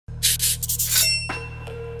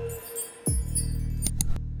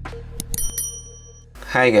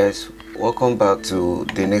Hi guys, welcome back to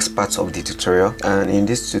the next part of the tutorial, and in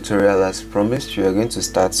this tutorial, as promised, we are going to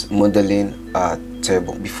start modeling a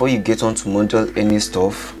table. Before you get on to model any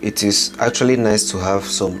stuff, it is actually nice to have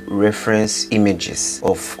some reference images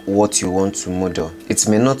of what you want to model. It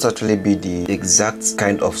may not actually be the exact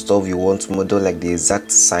kind of stuff you want to model, like the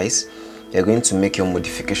exact size. You're going to make your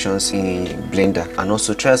modifications in Blender, and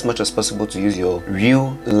also try as much as possible to use your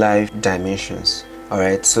real life dimensions.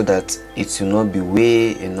 Alright, so that it will not be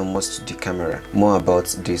way enormous to the camera. More about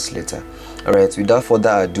this later. Alright, without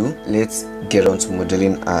further ado, let's get on to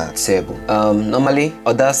modeling a table. Normally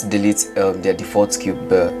others delete their default cube,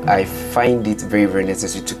 but I find it very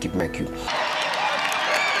necessary to keep my cube.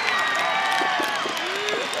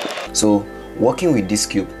 So working with this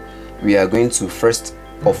cube, we are going to first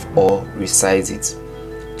of all resize it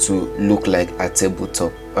to look like a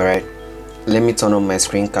tabletop. Alright, let me turn on my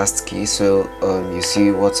screencast key so you see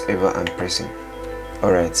whatever I'm pressing.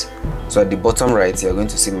 Alright, so at the bottom right, you're going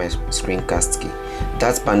to see my screencast key.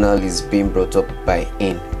 That panel is being brought up by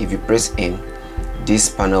N. If you press N, this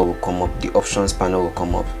panel will come up, the options panel will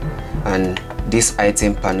come up, and this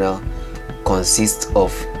item panel consists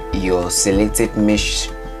of your selected mesh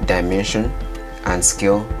dimension and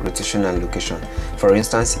scale, rotation and location. For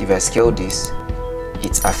instance, if I scale this,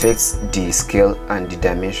 it affects the scale and the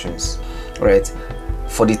dimensions. Right,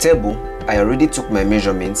 for the table, I already took my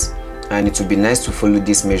measurements, and it would be nice to follow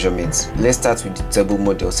these measurements. Let's start with the table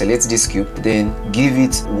model. Select this cube, then give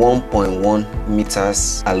it 1.1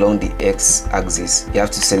 meters along the x-axis. You have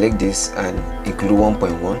to select this and include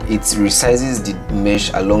 1.1. It resizes the mesh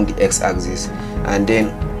along the x-axis, and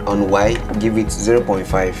then on y give it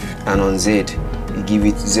 0.5, and on z you give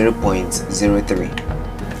it 0.03.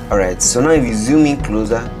 Alright, so now if you zoom in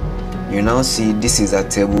closer, you now see this is a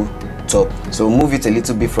table top. So move it a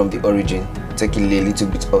little bit from the origin, take it a little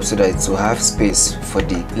bit up so that it will have space for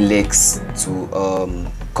the legs to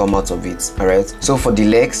come out of it. Alright, so for the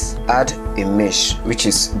legs, add a mesh which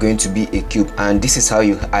is going to be a cube, and this is how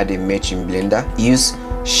you add a mesh in Blender. Use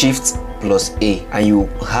Shift plus A, and you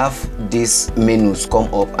have these menus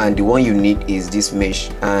come up, and the one you need is this mesh,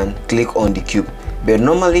 and click on the cube. But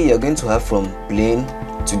normally you're going to have from plane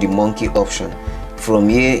to the monkey option. From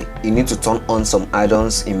here, you need to turn on some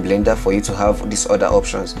add-ons in Blender for you to have these other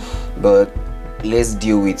options, but let's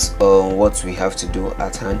deal with what we have to do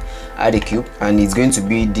at hand. Add a cube, and it's going to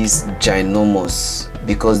be this ginormous,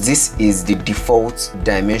 because this is the default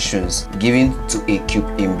dimensions given to a cube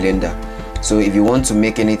in Blender. So if you want to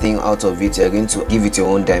make anything out of it, you're going to give it your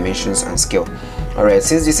own dimensions and scale. Alright,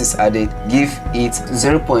 since this is added, give it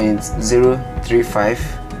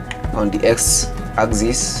 0.035 on the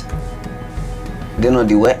x-axis. Then on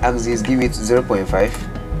the y-axis, give it 0.5.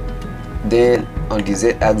 Then on the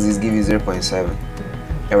z-axis, give it 0.7.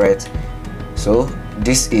 Alright, so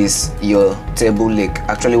this is your table leg,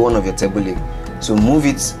 actually one of your table leg. So move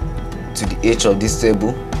it to the edge of this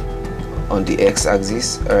table on the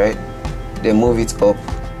x-axis. Alright, then move it up.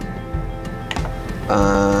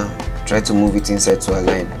 Try to move it inside to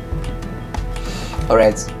align.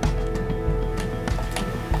 Alright.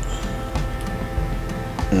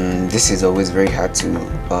 This is always very hard to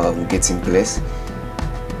get in place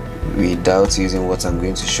without using what I'm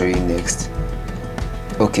going to show you next.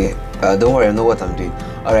 Okay, don't worry, I know what I'm doing.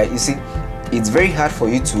 Alright, you see, it's very hard for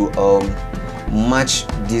you to match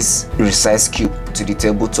this resized cube to the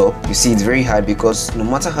tabletop. You see, it's very hard because no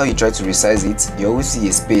matter how you try to resize it, you always see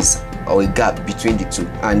a space or a gap between the two,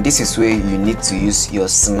 and this is where you need to use your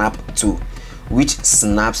snap tool, which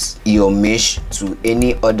snaps your mesh to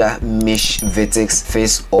any other mesh vertex,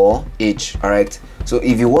 face or edge. Alright, so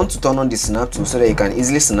if you want to turn on the snap tool so that you can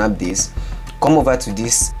easily snap this, come over to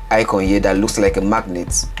this icon here that looks like a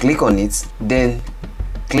magnet, click on it, then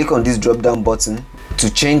click on this drop down button to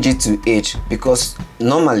change it to edge, because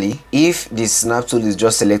normally if the snap tool is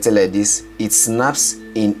just selected like this, it snaps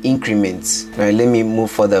in increments. Right, let me move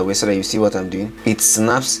further away so that you see what I'm doing. It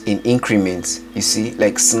snaps in increments, you see,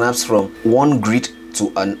 like snaps from one grid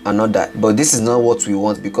to another. But this is not what we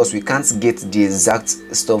want, because we can't get the exact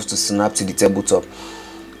stuff to snap to the tabletop.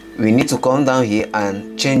 We need to come down here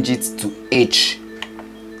and change it to edge,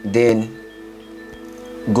 then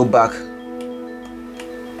go back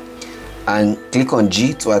and click on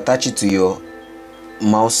G to attach it to your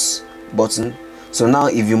mouse button. So now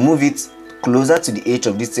if you move it closer to the edge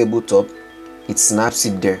of this tabletop, it snaps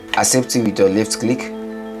it there. Accept it with your left click,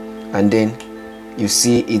 and then you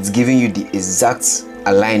see it's giving you the exact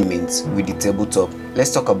alignment with the tabletop.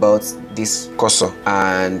 Let's talk about this cursor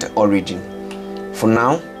and origin. For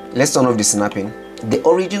now, let's turn off the snapping. The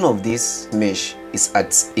origin of this mesh is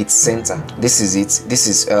at its center. This is it. This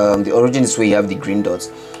is the origin is where you have the green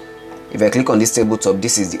dots. If I click on this tabletop,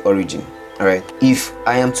 this is the origin. All right, if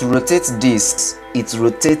I am to rotate this, it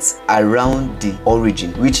rotates around the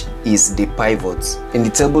origin, which is the pivot. In the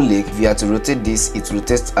table lake, if you are to rotate this, it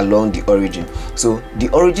rotates along the origin. So the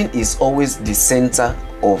origin is always the center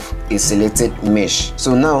of a selected mesh.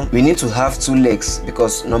 So now we need to have two legs,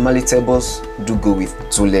 because normally tables do go with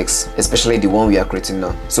two legs, especially the one we are creating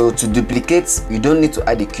now. So to duplicate, you don't need to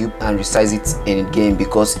add a cube and resize it in game,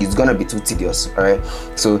 because it's gonna be too tedious. All right,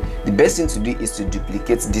 so the best thing to do is to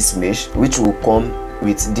duplicate this mesh, which will come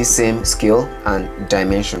with the same scale and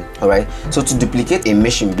dimension. All right, so to duplicate a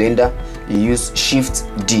mesh in Blender, you use Shift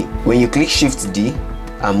D. When you click Shift D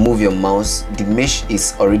and move your mouse, the mesh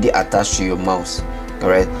is already attached to your mouse. All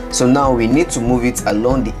right, so now we need to move it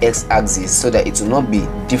along the x-axis so that it will not be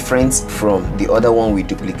different from the other one we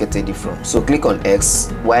duplicated it from. So click on X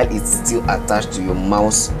while it's still attached to your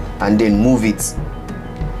mouse, and then move it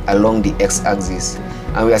along the x-axis.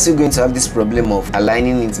 And we are still going to have this problem of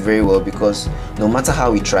aligning it very well, because no matter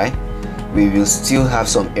how we try, we will still have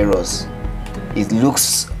some errors. It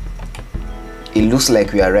looks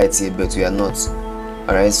like we are right here, but we are not.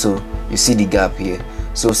 All right, so you see the gap here.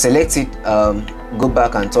 So select it, go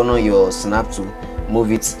back and turn on your snap tool,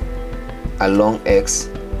 move it along X,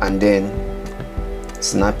 and then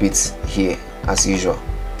snap it here as usual.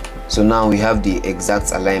 So now we have the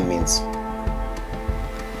exact alignment.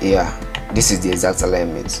 Yeah, this is the exact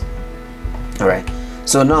alignment. All right,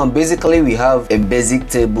 so now basically we have a basic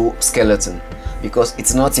table skeleton, because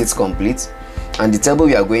it's not yet complete. And the table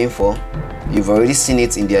we are going for, you've already seen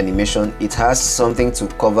it in the animation. It has something to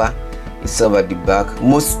cover itself at the back.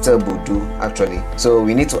 Most table do actually, so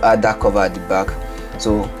we need to add that cover at the back.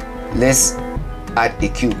 So let's add a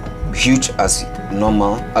cube, huge as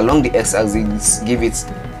normal. Along the x-axis, give it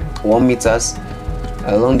 1 meters.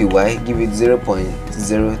 Along the y, give it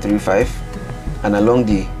 0.035, and along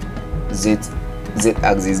the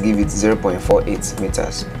z-axis, give it 0.48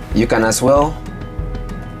 meters. You can as well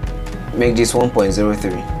make this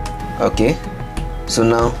 1.03. okay, so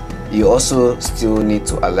now you also still need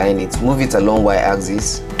to align it. Move it along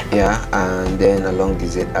y-axis, yeah, and then along the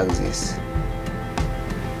z-axis.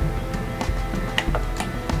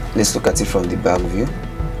 Let's look at it from the back view.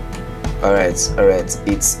 All right,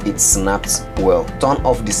 it's snapped well. Turn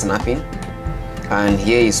off the snapping, and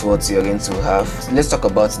here is what you're going to have. Let's talk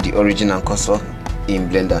about the origin and cursor in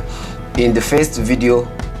Blender. In the first video,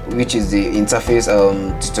 which is the interface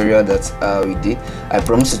tutorial that we did, I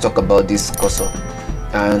promised to talk about this cursor,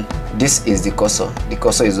 and this is the cursor. The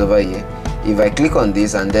cursor is over here. If I click on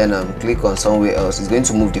this and then click on somewhere else, it's going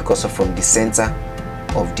to move the cursor from the center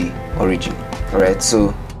of the origin. All right,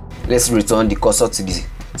 so let's return the cursor to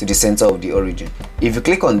the center of the origin. If you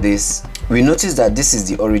click on this, we notice that this is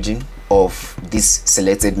the origin of this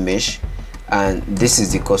selected mesh, and this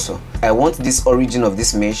is the cursor. I want this origin of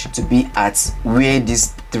this mesh to be at where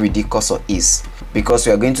this 3D cursor is, because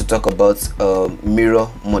we are going to talk about mirror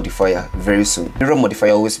modifier very soon. Mirror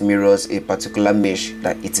modifier always mirrors a particular mesh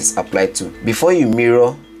that it is applied to. Before you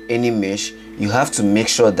mirror any mesh, you have to make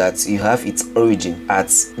sure that you have its origin at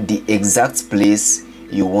the exact place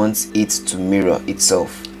you want it to mirror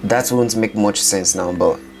itself. That won't make much sense now,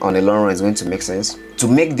 but on the long run it's going to make sense. To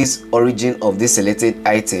make this origin of this selected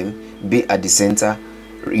item be at the center,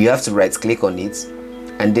 you have to right click on it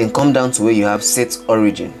and then come down to where you have set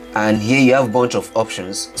origin, and here you have a bunch of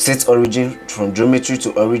options. Set origin from geometry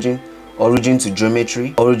to origin, origin to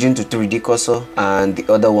geometry, origin to 3D cursor, and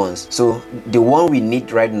the other ones. So the one we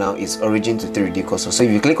need right now is origin to 3D cursor. So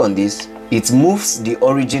if you click on this, it moves the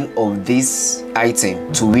origin of this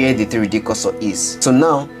item to where the 3D cursor is. So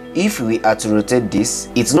now if we are to rotate this,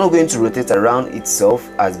 it's not going to rotate around itself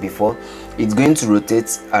as before. It's going to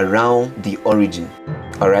rotate around the origin.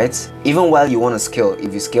 All right, even while you want to scale,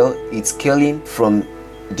 if you scale, it's scaling from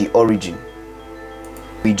the origin.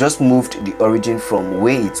 We just moved the origin from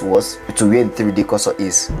where it was to where the 3D cursor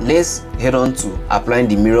is. Let's head on to applying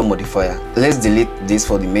the mirror modifier. Let's delete this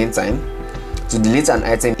for the meantime. To delete an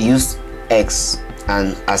item, use X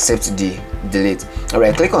and accept the delete. All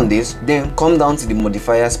right, click on this, then come down to the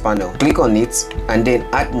modifiers panel, click on it, and then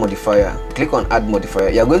add modifier. Click on add modifier.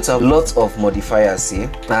 You're going to have lots of modifiers here,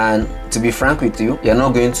 and to be frank with you, you're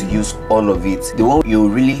not going to use all of it. The one you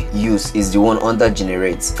really use is the one under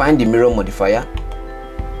generate. Find the mirror modifier,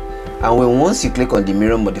 and once you click on the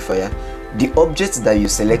mirror modifier, the object that you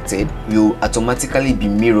selected will automatically be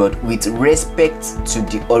mirrored with respect to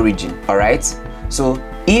the origin. All right, so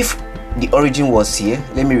if the origin was here,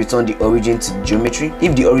 let me return the origin to the geometry.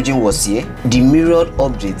 If the origin was here, the mirrored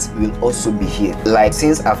object will also be here. Like,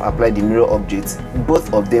 since I've applied the mirror objects,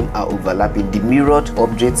 both of them are overlapping. The mirrored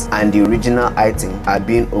objects and the original item are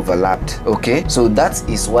being overlapped. Okay, so that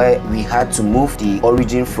is why we had to move the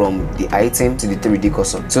origin from the item to the 3D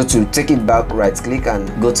cursor. So to take it back, right click and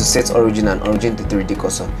go to set origin and origin to 3D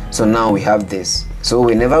cursor. So now we have this. So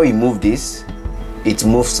whenever we move this, it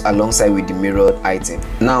moves alongside with the mirrored item.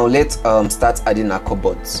 Now let's start adding our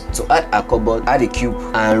cupboards. To add a cupboard, add a cube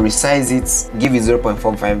and resize it. Give it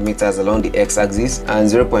 0.45 meters along the x-axis and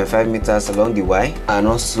 0.5 meters along the y, and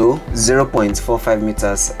also 0.45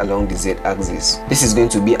 meters along the z-axis. This is going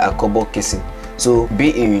to be a cupboard casing. So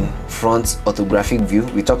be in front orthographic view.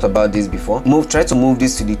 We talked about this before. Try to move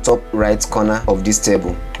this to the top right corner of this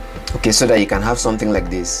table. Okay, so that you can have something like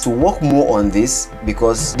this. To work more on this,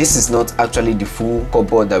 because this is not actually the full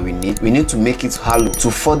cupboard that we need to make it hollow. To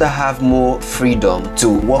further have more freedom to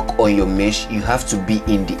work on your mesh, you have to be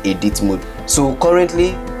in the edit mode. So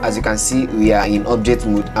currently, as you can see, we are in object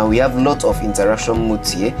mode and we have lots of interaction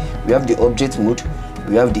modes here. We have the object mode,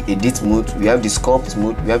 we have the edit mode, we have the sculpt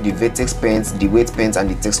mode, we have the vertex paints, the weight paints, and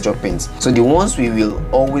the texture paints. So the ones we will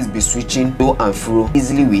always be switching to and fro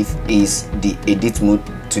easily with is the edit mode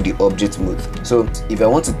to the object mode. So if I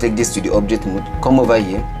want to take this to the object mode, come over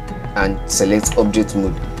here and select object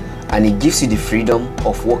mode, and it gives you the freedom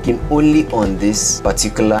of working only on this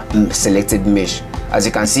particular selected mesh. As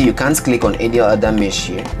you can see, you can't click on any other mesh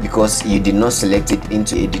here because you did not select it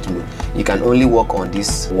into edit mode. You can only work on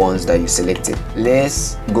these ones that you selected.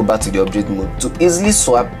 Let's go back to the object mode. To easily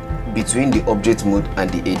swap between the object mode and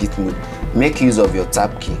the edit mode, make use of your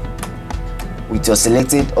tab key. With your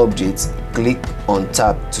selected object, click on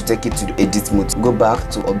tab to take it to the edit mode. Go back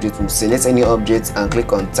to object mode, select any object and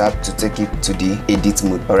click on tab to take it to the edit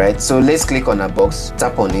mode. Alright, so let's click on a box,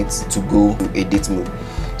 tap on it to go to edit mode.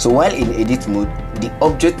 So while in edit mode, the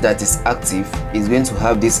object that is active is going to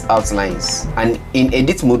have these outlines, and in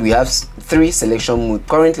edit mode we have 3 selection mode.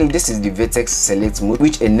 Currently this is the vertex select mode,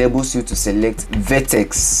 which enables you to select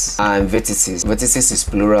vertex and vertices. Vertices is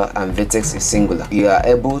plural and vertex is singular. You are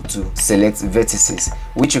able to select vertices,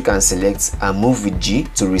 which you can select and move with G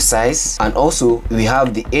to resize. And also we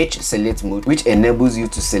have the edge select mode, which enables you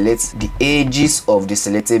to select the edges of the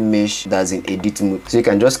selected mesh that's in edit mode. So you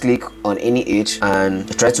can just click on any edge and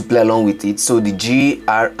try to play along with it. So the G,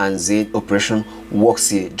 R and Z operation works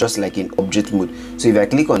here just like in object mode. So if I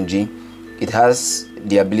click on G, it has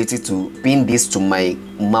the ability to pin this to my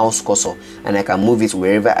mouse cursor and I can move it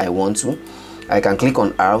wherever I want to. I can click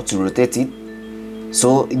on R to rotate it.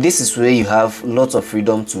 So this is where you have lots of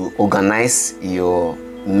freedom to organize your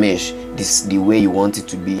mesh the way you want it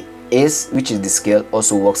to be. S, which is the scale,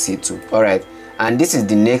 also works here too. Alright, and this is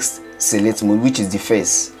the next select mode, which is the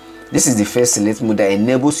face. This is the face select mode that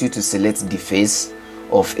enables you to select the face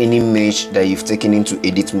of any mesh that you've taken into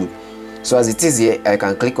edit mode. So as it is here, I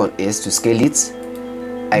can click on S to scale it.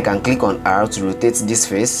 I can click on R to rotate this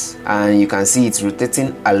face, and you can see it's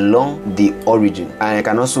rotating along the origin. And I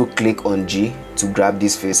can also click on G to grab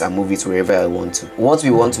this face and move it wherever I want to. What we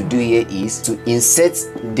want to do here is to insert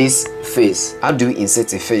this face. How do we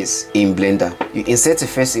insert a face in Blender? You insert a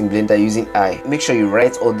face in Blender using I. Make sure you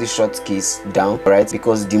write all these shortkeys down, right?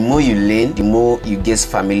 Because the more you learn, the more you get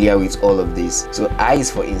familiar with all of this. So I is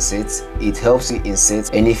for insert. It helps you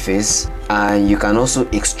insert any face, and you can also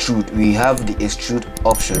extrude. We have the extrude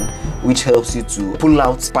option, which helps you to pull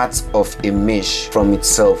out parts of a mesh from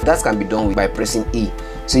itself. That can be done by pressing E.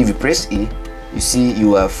 So if you press E, you see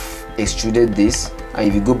you have extruded this, and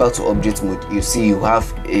if you go back to object mode, you see you have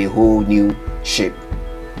a whole new shape.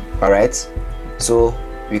 Alright, so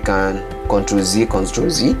we can Ctrl Z, Ctrl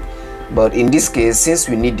Z, but in this case, since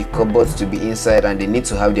we need the cupboards to be inside and they need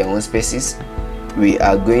to have their own spaces, we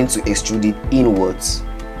are going to extrude it inwards.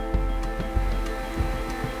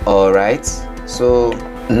 Alright, so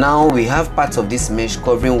now we have parts of this mesh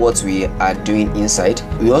covering what we are doing inside.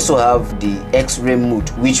 We also have the X-ray mode,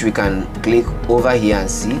 which we can click over here and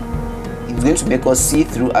see. It's going to make us see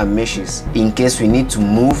through our meshes in case we need to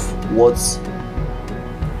move what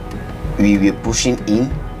we were pushing in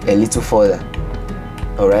a little further.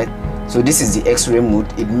 Alright, so this is the X-ray mode.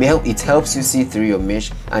 It helps you see through your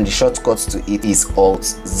mesh, and the shortcut to it is Alt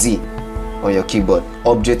Z on your keyboard.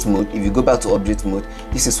 Object mode, if you go back to object mode,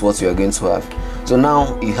 this is what you are going to have. So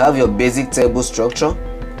now you have your basic table structure,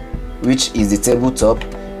 which is the tabletop,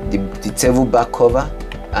 the table back cover,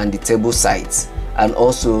 and the table sides, and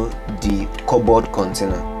also the cupboard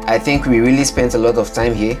container. I think we really spent a lot of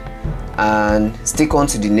time here, and stick on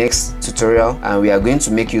to the next tutorial, and we are going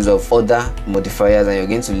to make use of other modifiers, and you're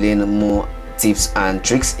going to learn more tips and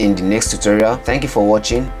tricks in the next tutorial. Thank you for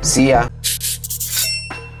watching. See ya.